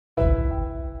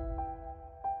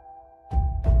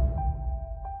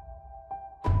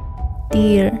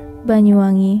Dear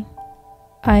Banyuwangi,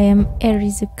 I am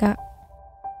Erizuka.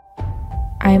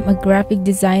 I am a graphic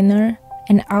designer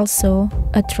and also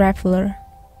a traveler.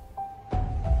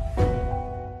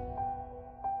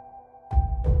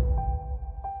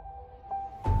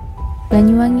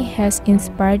 Banyuwangi has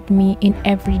inspired me in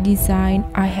every design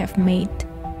I have made.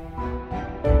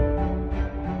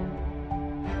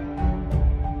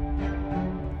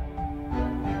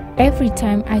 Every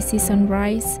time I see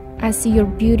sunrise, I see your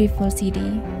beautiful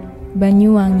city,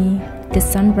 Banyuwangi, the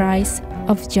sunrise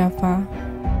of Java,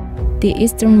 the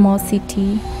easternmost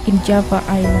city in Java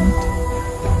Island.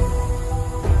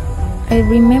 I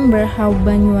remember how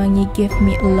Banyuwangi gave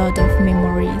me a lot of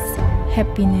memories,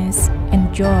 happiness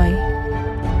and joy.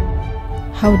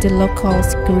 How the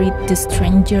locals greet the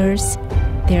strangers,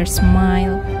 their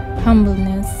smile,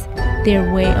 humbleness,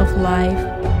 their way of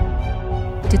life.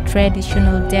 The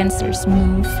traditional dancers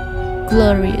move,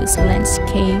 glorious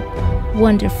landscape,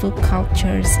 wonderful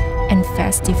cultures and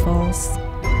festivals.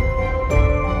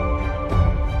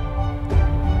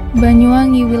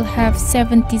 Banyuwangi will have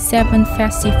 77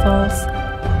 festivals.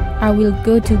 I will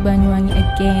go to Banyuwangi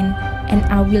again and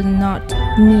I will not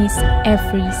miss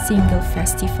every single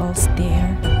festivals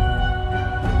there.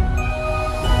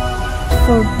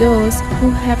 For those who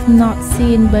have not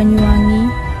seen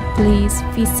Banyuwangi, please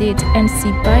visit and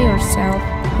see by yourself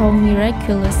how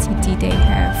miraculous city they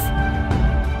have.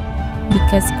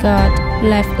 Because God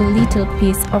left a little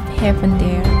piece of heaven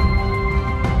there.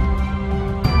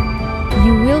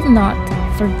 You will not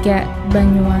forget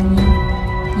Banyuwangi.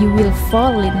 You will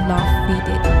fall in love with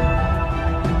it.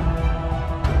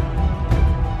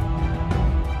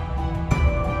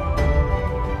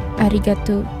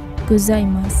 Arigatou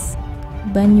gozaimasu,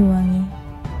 Banyuwangi.